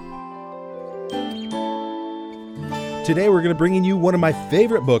Today we're going to bring you one of my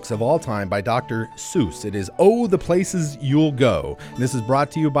favorite books of all time by Dr. Seuss. It is Oh, the Places You'll Go. And this is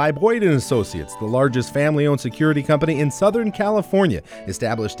brought to you by Boyd & Associates, the largest family-owned security company in Southern California,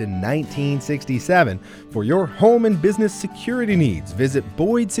 established in 1967. For your home and business security needs, visit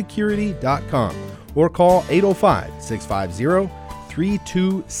boydsecurity.com or call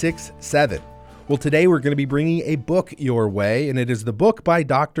 805-650-3267. Well, today we're going to be bringing a book your way, and it is the book by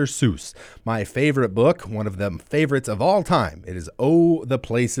Dr. Seuss. My favorite book, one of the favorites of all time. It is Oh, the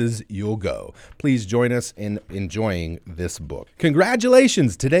Places You'll Go. Please join us in enjoying this book.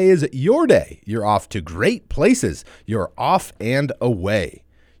 Congratulations! Today is your day. You're off to great places. You're off and away.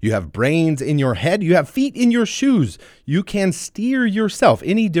 You have brains in your head. You have feet in your shoes. You can steer yourself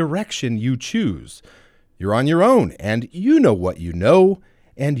any direction you choose. You're on your own, and you know what you know.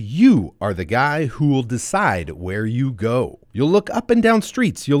 And you are the guy who will decide where you go. You'll look up and down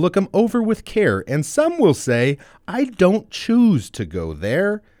streets. You'll look them over with care. And some will say, I don't choose to go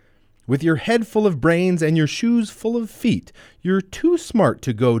there. With your head full of brains and your shoes full of feet, you're too smart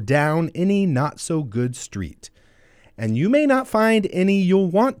to go down any not-so-good street. And you may not find any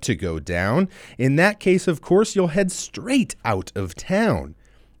you'll want to go down. In that case, of course, you'll head straight out of town.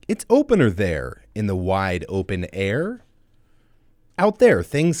 It's opener there in the wide open air. Out there,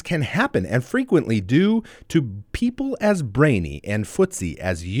 things can happen and frequently do to people as brainy and footsy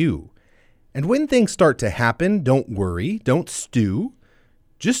as you. And when things start to happen, don't worry, don't stew.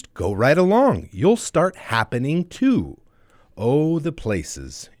 Just go right along. You'll start happening too. Oh, the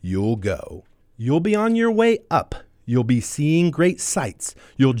places you'll go. You'll be on your way up. You'll be seeing great sights.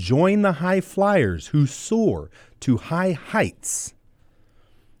 You'll join the high flyers who soar to high heights.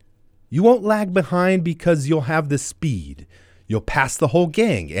 You won't lag behind because you'll have the speed. You'll pass the whole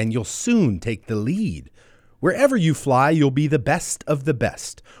gang, and you'll soon take the lead. Wherever you fly, you'll be the best of the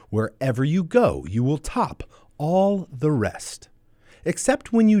best. Wherever you go, you will top all the rest.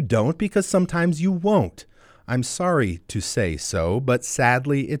 Except when you don't, because sometimes you won't. I'm sorry to say so, but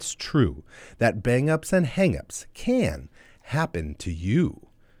sadly it's true that bang-ups and hang-ups can happen to you.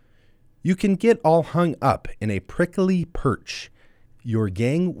 You can get all hung up in a prickly perch. Your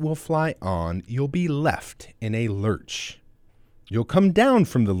gang will fly on, you'll be left in a lurch. You'll come down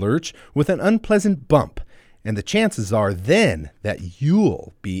from the lurch with an unpleasant bump, and the chances are then that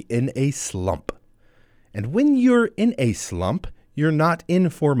you'll be in a slump. And when you're in a slump, you're not in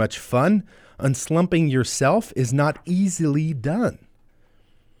for much fun. Unslumping yourself is not easily done.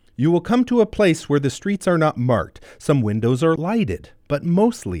 You will come to a place where the streets are not marked. Some windows are lighted, but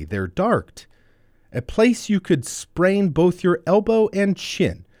mostly they're darked. A place you could sprain both your elbow and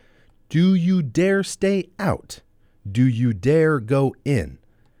chin. Do you dare stay out? Do you dare go in?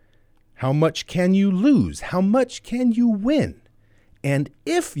 How much can you lose? How much can you win? And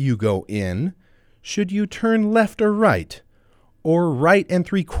if you go in, should you turn left or right? Or right and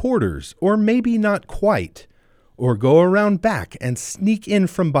 3/4, or maybe not quite? Or go around back and sneak in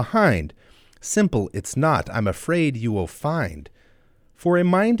from behind? Simple it's not, I'm afraid you will find. For a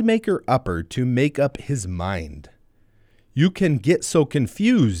mind maker upper to make up his mind. You can get so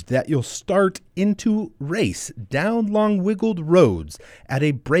confused that you'll start into race down long wiggled roads at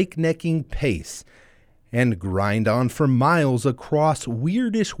a breaknecking pace and grind on for miles across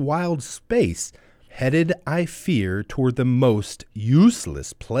weirdish wild space, headed, I fear, toward the most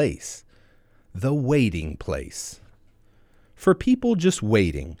useless place, the waiting place. For people just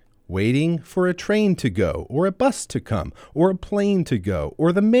waiting for a train to go, or a bus to come, or a plane to go,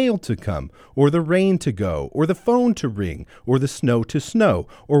 or the mail to come, or the rain to go, or the phone to ring, or the snow to snow,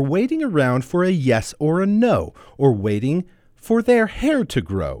 or waiting around for a yes or a no, or waiting for their hair to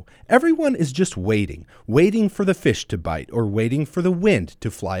grow. Everyone is just waiting for the fish to bite, or waiting for the wind to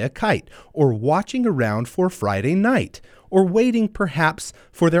fly a kite, or watching around for Friday night, or waiting perhaps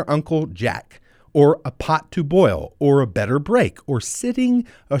for their Uncle Jack, or a pot to boil, or a better break, or sitting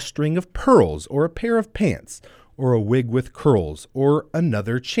a string of pearls, or a pair of pants, or a wig with curls, or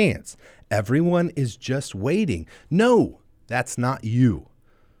another chance. Everyone is just waiting. No, that's not you.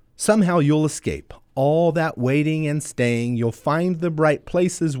 Somehow you'll escape all that waiting and staying. You'll find the bright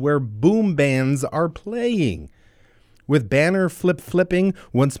places where boom bands are playing. With banner flipping,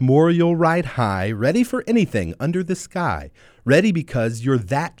 once more you'll ride high, ready for anything under the sky, ready because you're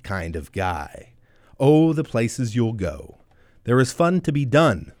that kind of guy. Oh, the places you'll go. There is fun to be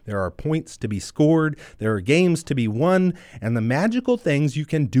done. There are points to be scored. There are games to be won. And the magical things you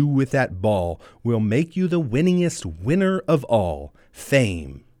can do with that ball will make you the winningest winner of all.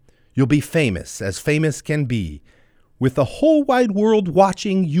 Fame. You'll be famous as famous can be. With the whole wide world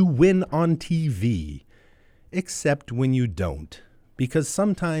watching you win on TV. Except when you don't. Because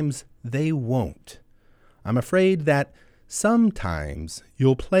sometimes they won't. I'm afraid that sometimes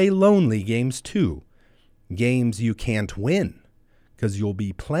you'll play lonely games too. Games you can't win, 'cause you'll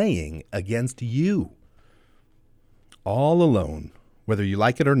be playing against you. All alone, whether you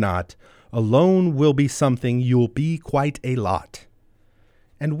like it or not, alone will be something you'll be quite a lot.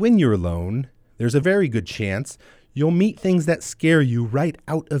 And when you're alone, there's a very good chance you'll meet things that scare you right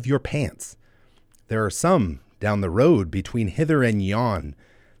out of your pants. There are some down the road between hither and yon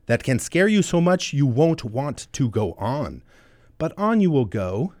that can scare you so much you won't want to go on. But on you will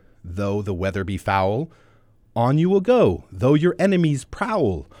go, though the weather be foul. On you will go, though your enemies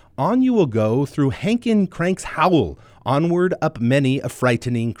prowl. On you will go through Hank and Crank's howl. Onward up many a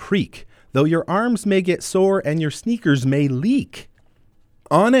frightening creek, though your arms may get sore and your sneakers may leak.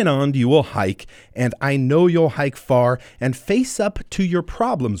 On and on you will hike, and I know you'll hike far, and face up to your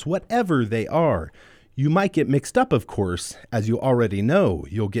problems, whatever they are. You might get mixed up, of course, as you already know.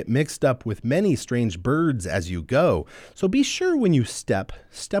 You'll get mixed up with many strange birds as you go. So be sure when you step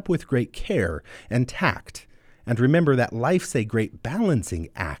with great care and tact. And remember that life's a great balancing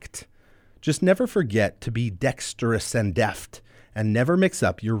act. Just never forget to be dexterous and deft, and never mix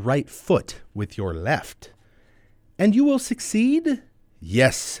up your right foot with your left. And you will succeed?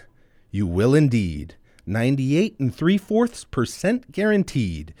 Yes, you will indeed. 98 3/4%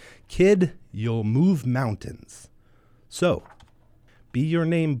 guaranteed. Kid, you'll move mountains. So, be your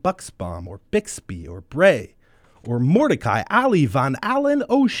name Buxbaum or Bixby or Bray or Mordecai Ali Von Allen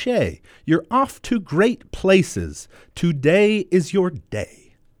O'Shea. You're off to great places. Today is your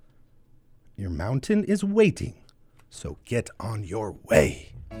day. Your mountain is waiting, so get on your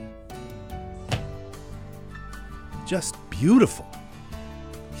way. Just beautiful.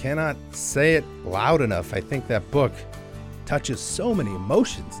 Cannot say it loud enough. I think that book touches so many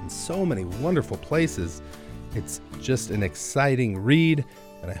emotions in so many wonderful places. It's just an exciting read,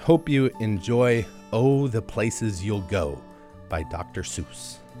 and I hope you enjoy Oh, the Places You'll Go by Dr.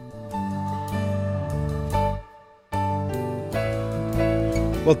 Seuss.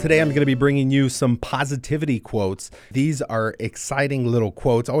 Well, today I'm going to be bringing you some positivity quotes. These are exciting little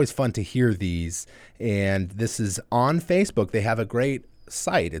quotes. Always fun to hear these. And this is on Facebook. They have a great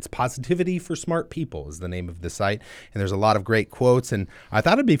site. It's Positivity for Smart People is the name of the site. And there's a lot of great quotes. And I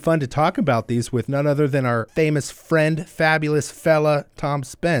thought it'd be fun to talk about these with none other than our famous friend, fabulous fella, Tom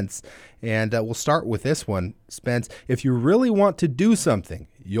Spence. And we'll start with this one. Spence, if you really want to do something,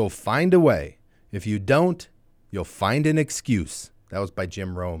 you'll find a way. If you don't, you'll find an excuse. That was by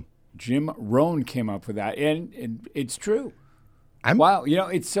Jim Rohn. Jim Rohn came up with that, and it's true. Wow,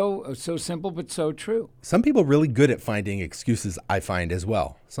 it's so simple, but so true. Some people are really good at finding excuses, I find, as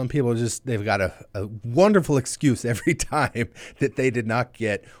well. Some people they've got a wonderful excuse every time that they did not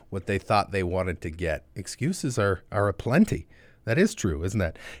get what they thought they wanted to get. Excuses are aplenty. That is true, isn't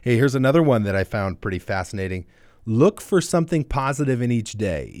that? Hey, here's another one that I found pretty fascinating. Look for something positive in each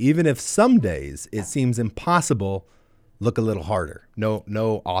day. Even if some days it seems impossible, look a little harder. No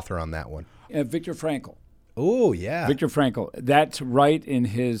author on that one. Viktor Frankl. Oh, yeah. Viktor Frankl. That's right in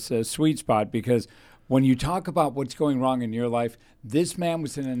his sweet spot, because when you talk about what's going wrong in your life, this man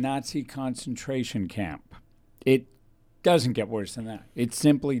was in a Nazi concentration camp. It doesn't get worse than that. It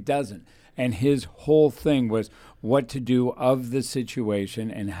simply doesn't. And his whole thing was what to do of the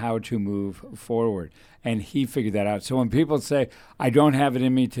situation and how to move forward. And he figured that out. So when people say, I don't have it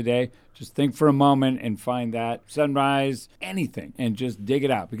in me today, just think for a moment and find that sunrise, anything, and just dig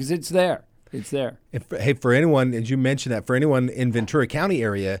it out, because it's there. It's there. Hey, for anyone, as you mentioned that, for anyone in Ventura County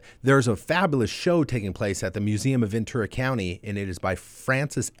area, there's a fabulous show taking place at the Museum of Ventura County, and it is by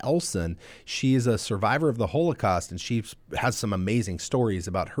Frances Elson. She is a survivor of the Holocaust, and she has some amazing stories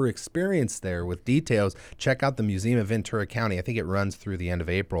about her experience there with details. Check out the Museum of Ventura County. I think it runs through the end of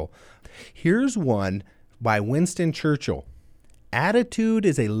April. Here's one by Winston Churchill. Attitude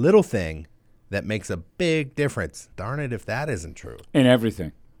is a little thing that makes a big difference. Darn it if that isn't true. In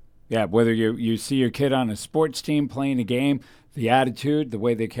everything. Yeah, whether you see your kid on a sports team playing a game, the attitude, the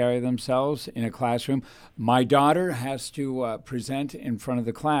way they carry themselves in a classroom. My daughter has to present in front of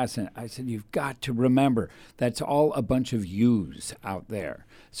the class, and I said, you've got to remember, that's all a bunch of yous out there.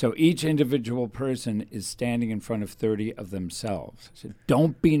 So each individual person is standing in front of 30 of themselves. I said,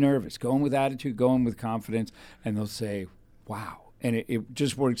 don't be nervous. Go in with attitude, go in with confidence, and they'll say, wow. And it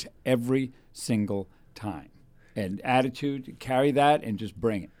just works every single time. And attitude, carry that and just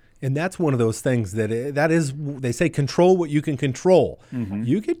bring it. And that's one of those things that is, they say, control what you can control. Mm-hmm.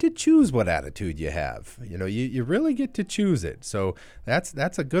 You get to choose what attitude you have. You really get to choose it. So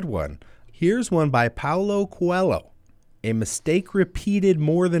that's a good one. Here's one by Paulo Coelho. A mistake repeated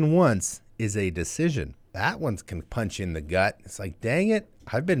more than once is a decision. That one can punch you in the gut. It's like, dang it,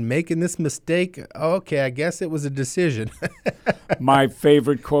 I've been making this mistake. Okay, I guess it was a decision. My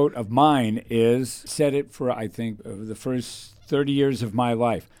favorite quote of mine is, said it for, I think, the first 30 years of my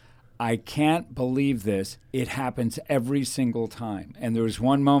life. I can't believe this. It happens every single time. And there was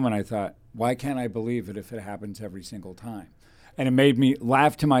one moment I thought, why can't I believe it if it happens every single time? And it made me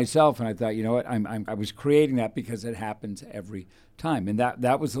laugh to myself. And I thought, you know what? I was creating that because it happens every time. And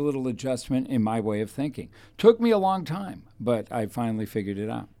that was a little adjustment in my way of thinking. Took me a long time, but I finally figured it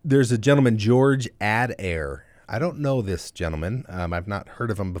out. There's a gentleman, George Adair. I don't know this gentleman. I've not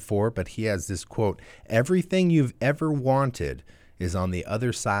heard of him before, but he has this quote, everything you've ever wanted is on the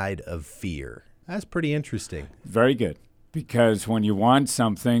other side of fear. That's pretty interesting. Very good. Because when you want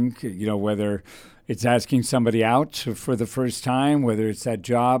something, whether it's asking somebody out for the first time, whether it's that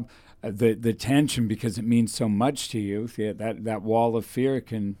job, the tension, because it means so much to you, that wall of fear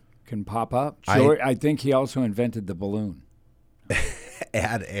can pop up. I think he also invented the balloon.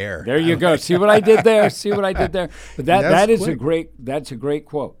 Add air. There you go. See what I did there? But that's a great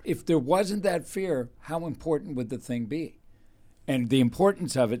quote. If there wasn't that fear, how important would the thing be? And the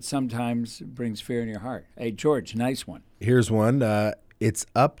importance of it sometimes brings fear in your heart. Hey, George, nice one. Here's one. It's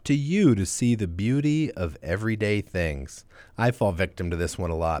up to you to see the beauty of everyday things. I fall victim to this one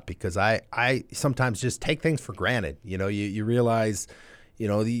a lot because I sometimes just take things for granted. You realize,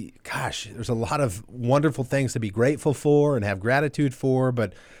 there's a lot of wonderful things to be grateful for and have gratitude for,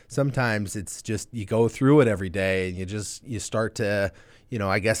 but sometimes it's just you go through it every day and you start to,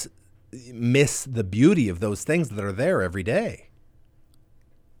 I guess, miss the beauty of those things that are there every day.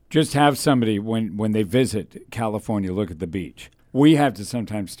 Just have somebody, when they visit California, look at the beach. We have to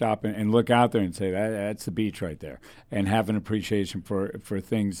sometimes stop and look out there and say, that's the beach right there, and have an appreciation for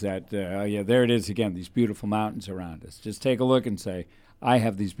things that, there it is again, these beautiful mountains around us. Just take a look and say, I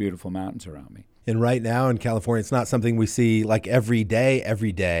have these beautiful mountains around me. And right now in California, it's not something we see like every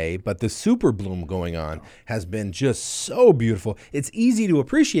day, but the super bloom going on has been just so beautiful. It's easy to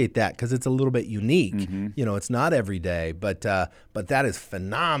appreciate that because it's a little bit unique. Mm-hmm. It's not every day, but that is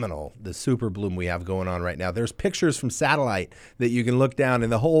phenomenal, the super bloom we have going on right now. There's pictures from satellite that you can look down,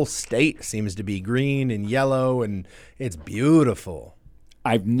 and the whole state seems to be green and yellow, and it's beautiful.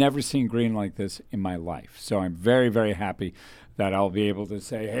 I've never seen green like this in my life, so I'm very, very happy that I'll be able to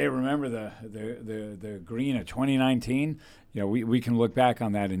say, hey, remember the green of 2019? We can look back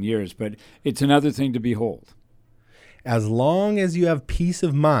on that in years, but it's another thing to behold. As long as you have peace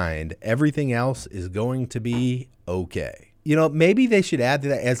of mind, everything else is going to be okay. Maybe they should add to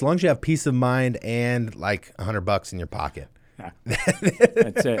that, as long as you have peace of mind and like $100 in your pocket.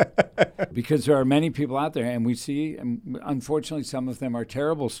 That's it. Because there are many people out there, and we see, and unfortunately, some of them are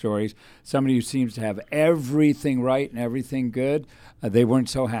terrible stories. Somebody who seems to have everything right and everything good, they weren't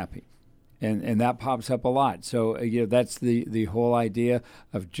so happy. And that pops up a lot. So, that's the whole idea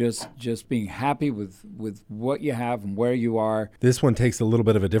of just being happy with what you have and where you are. This one takes a little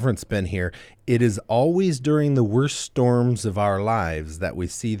bit of a different spin here. It is always during the worst storms of our lives that we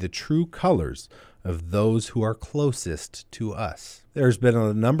see the true colors of those who are closest to us. There's been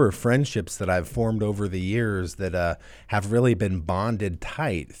a number of friendships that I've formed over the years that have really been bonded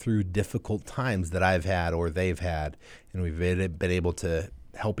tight through difficult times that I've had or they've had, and we've been able to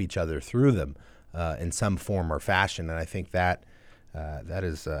help each other through them in some form or fashion. And I think that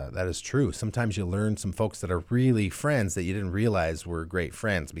is true. Sometimes you learn some folks that are really friends that you didn't realize were great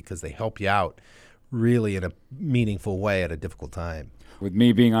friends because they help you out really in a meaningful way at a difficult time. With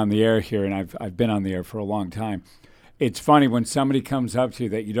me being on the air here, and I've been on the air for a long time, it's funny when somebody comes up to you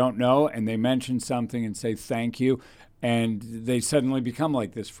that you don't know and they mention something and say thank you, and they suddenly become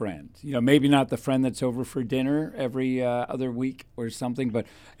like this friend. Maybe not the friend that's over for dinner every other week or something,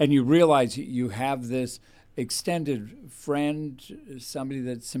 and you realize you have this extended friend, somebody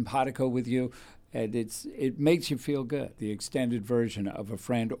that's simpatico with you, and it makes you feel good, the extended version of a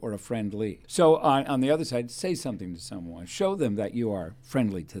friend or a friendly. So on the other side, say something to someone. Show them that you are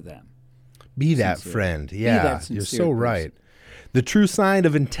friendly to them. Be that friend. Yeah, you're so right. The true sign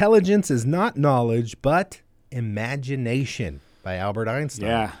of intelligence is not knowledge, but imagination, by Albert Einstein.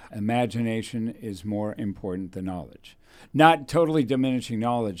 Yeah, imagination is more important than knowledge. Not totally diminishing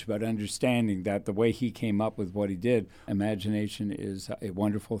knowledge, but understanding that the way he came up with what he did, imagination is a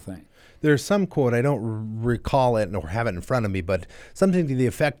wonderful thing. There's some quote, I don't recall it or have it in front of me, but something to the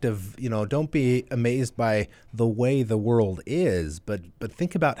effect of, don't be amazed by the way the world is, but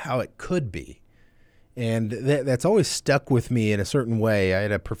think about how it could be. And that's always stuck with me in a certain way. I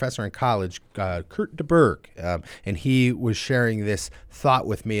had a professor in college, Kurt DeBerg, and he was sharing this thought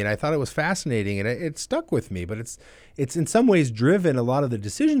with me, and I thought it was fascinating, and it stuck with me. But it's in some ways driven a lot of the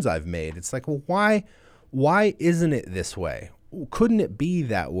decisions I've made. It's like, well, why isn't it this way? couldn't it be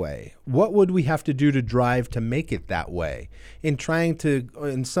that way? What would we have to do to drive to make it that way? In trying to,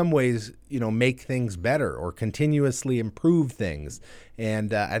 in some ways, make things better or continuously improve things.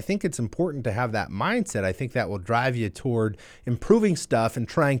 And I think it's important to have that mindset. I think that will drive you toward improving stuff and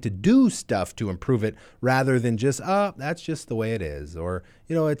trying to do stuff to improve it rather than just, that's just the way it is. Or,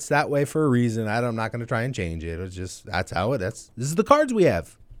 it's that way for a reason. I'm not going to try and change it. It's just, this is the cards we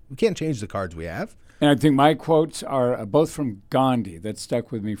have. We can't change the cards we have. And I think my quotes are both from Gandhi. That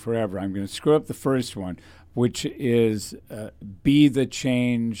stuck with me forever. I'm going to screw up the first one, which is be the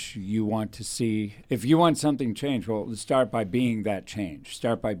change you want to see. If you want something changed, well, start by being that change.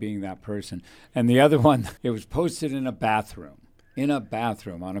 Start by being that person. And the other one, it was posted in a bathroom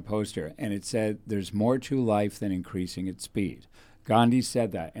on a poster, and it said, there's more to life than increasing its speed. Gandhi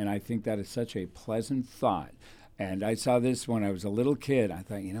said that, and I think that is such a pleasant thought. And I saw this when I was a little kid. I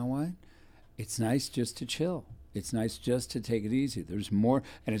thought, you know what? It's nice just to chill. It's nice just to take it easy. There's more,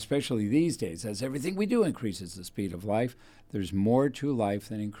 and especially these days, as everything we do increases the speed of life, there's more to life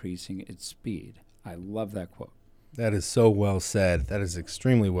than increasing its speed. I love that quote. That is so well said. That is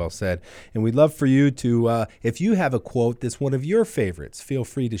extremely well said. And we'd love for you to, if you have a quote that's one of your favorites, feel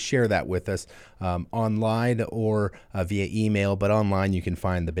free to share that with us online or via email. But online, you can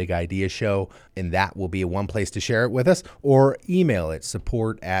find The Big Idea Show, and that will be one place to share it with us. Or email it.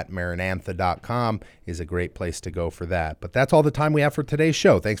 support@maranatha.com is a great place to go for that. But that's all the time we have for today's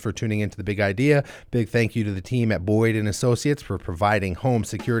show. Thanks for tuning into The Big Idea. Big thank you to the team at Boyd & Associates for providing home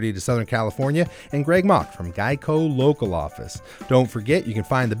security to Southern California, and Greg Mock from Geico Local Office. Don't forget, you can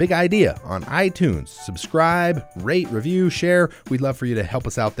find The Big Idea on iTunes. Subscribe, rate, review, share. We'd love for you to help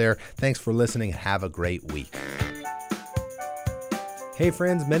us out there. Thanks for listening. Have a great week. Hey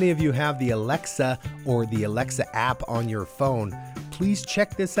friends, many of you have the Alexa or the Alexa app on your phone. Please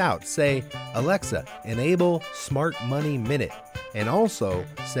check this out. Say, Alexa, enable Smart Money Minute. And also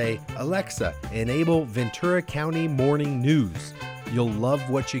say, Alexa, enable Ventura County Morning News. You'll love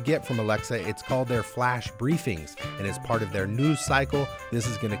what you get from Alexa. It's called their Flash Briefings, and as part of their news cycle, this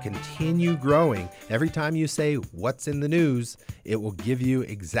is going to continue growing. Every time you say, what's in the news, it will give you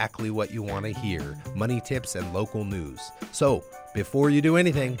exactly what you want to hear, money tips and local news. So before you do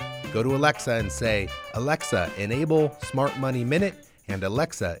anything, go to Alexa and say, Alexa, enable Smart Money Minute, and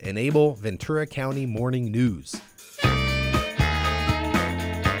Alexa, enable Ventura County Morning News.